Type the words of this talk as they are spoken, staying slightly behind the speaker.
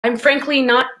I'm frankly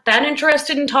not that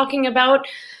interested in talking about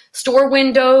store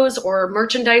windows or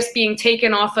merchandise being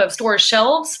taken off of store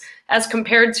shelves as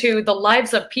compared to the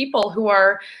lives of people who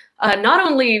are not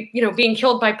only, being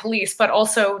killed by police, but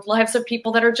also lives of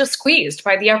people that are just squeezed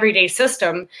by the everyday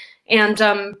system. And,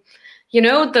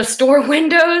 the store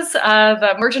windows,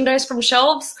 the merchandise from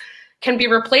shelves can be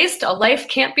replaced. A life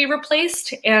can't be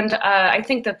replaced. And I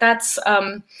think that that's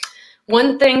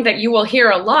one thing that you will hear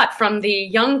a lot from the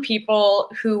young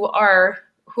people who are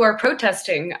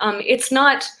protesting. It's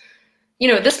not,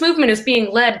 this movement is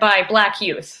being led by Black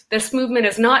youth. This movement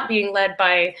is not being led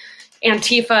by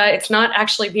Antifa. It's not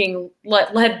actually being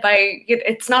led by,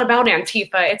 it's not about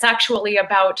Antifa. It's actually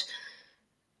about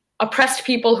oppressed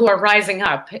people who are rising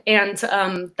up. And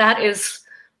that is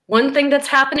one thing that's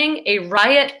happening. A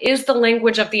riot is the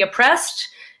language of the oppressed.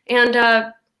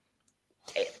 And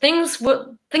things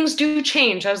do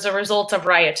change as a result of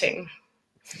rioting.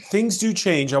 Things do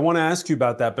change. I want to ask you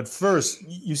about that. But first,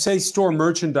 you say store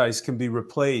merchandise can be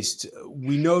replaced.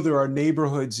 We know there are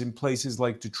neighborhoods in places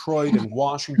like Detroit and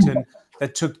Washington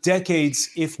that took decades,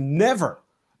 if never,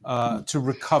 to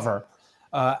recover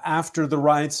after the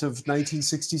riots of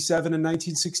 1967 and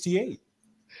 1968.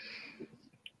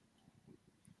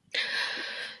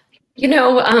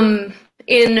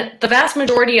 In the vast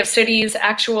majority of cities,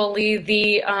 actually,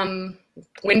 the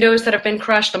windows that have been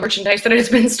crushed, the merchandise that has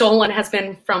been stolen has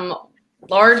been from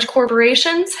large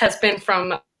corporations, has been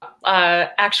from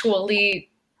actually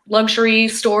luxury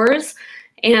stores.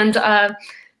 And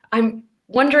I'm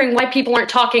wondering why people aren't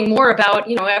talking more about,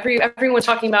 everyone's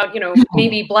talking about,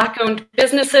 maybe Black-owned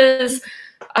businesses.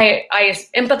 I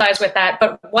empathize with that,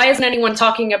 but why isn't anyone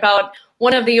talking about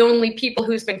one of the only people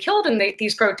who's been killed in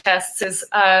these protests is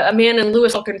a man in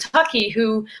Louisville, Kentucky,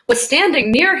 who was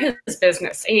standing near his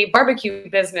business, a barbecue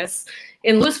business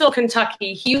in Louisville,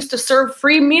 Kentucky. He used to serve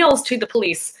free meals to the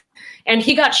police, and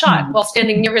he got shot while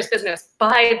standing near his business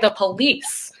by the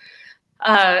police.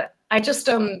 I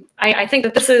think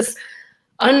that this is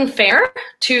unfair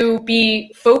to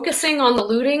be focusing on the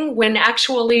looting when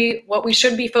actually what we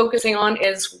should be focusing on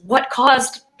is what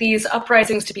caused these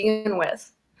uprisings to begin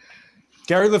with.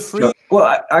 Gary LaFree.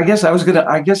 Well, I guess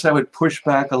I would push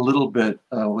back a little bit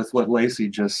with what Lacy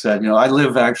just said.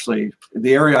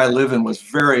 the area I live in was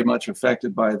very much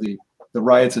affected by the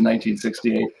riots in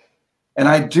 1968. And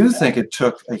I do think it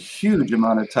took a huge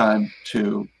amount of time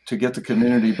to get the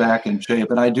community back in shape.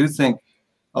 And I do think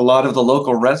a lot of the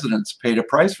local residents paid a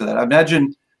price for that. I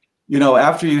imagine,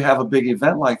 after you have a big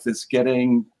event like this,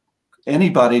 getting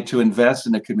anybody to invest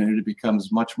in a community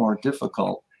becomes much more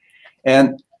difficult.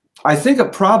 And I think a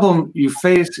problem you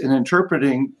face in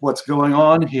interpreting what's going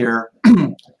on here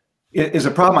is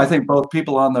a problem I think both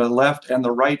people on the left and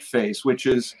the right face, which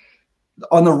is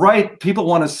on the right, people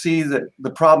want to see that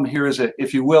the problem here is,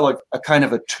 if you will, a kind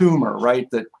of a tumor, right?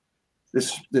 That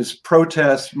this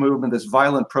protest movement, this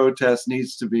violent protest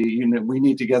needs to be, we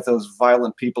need to get those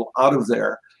violent people out of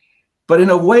there. But in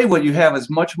a way, what you have is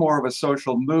much more of a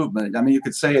social movement. I mean, you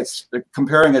could say it's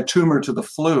comparing a tumor to the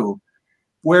flu,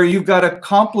 where you've got a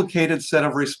complicated set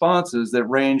of responses that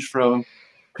range from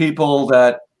people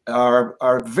that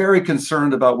are very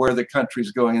concerned about where the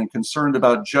country's going and concerned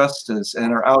about justice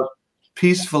and are out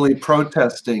peacefully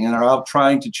protesting and are out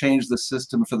trying to change the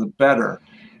system for the better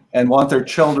and want their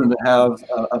children to have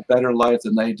a better life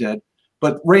than they did,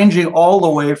 but ranging all the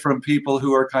way from people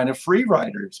who are kind of free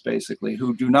riders, basically,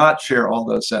 who do not share all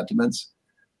those sentiments,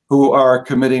 who are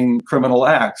committing criminal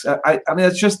acts. I mean,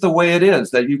 it's just the way it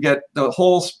is, that you get the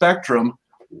whole spectrum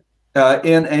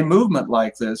in a movement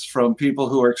like this, from people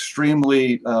who are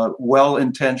extremely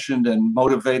well-intentioned and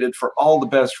motivated for all the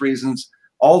best reasons,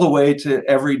 all the way to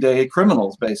everyday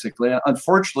criminals, basically.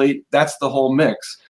 Unfortunately, that's the whole mix.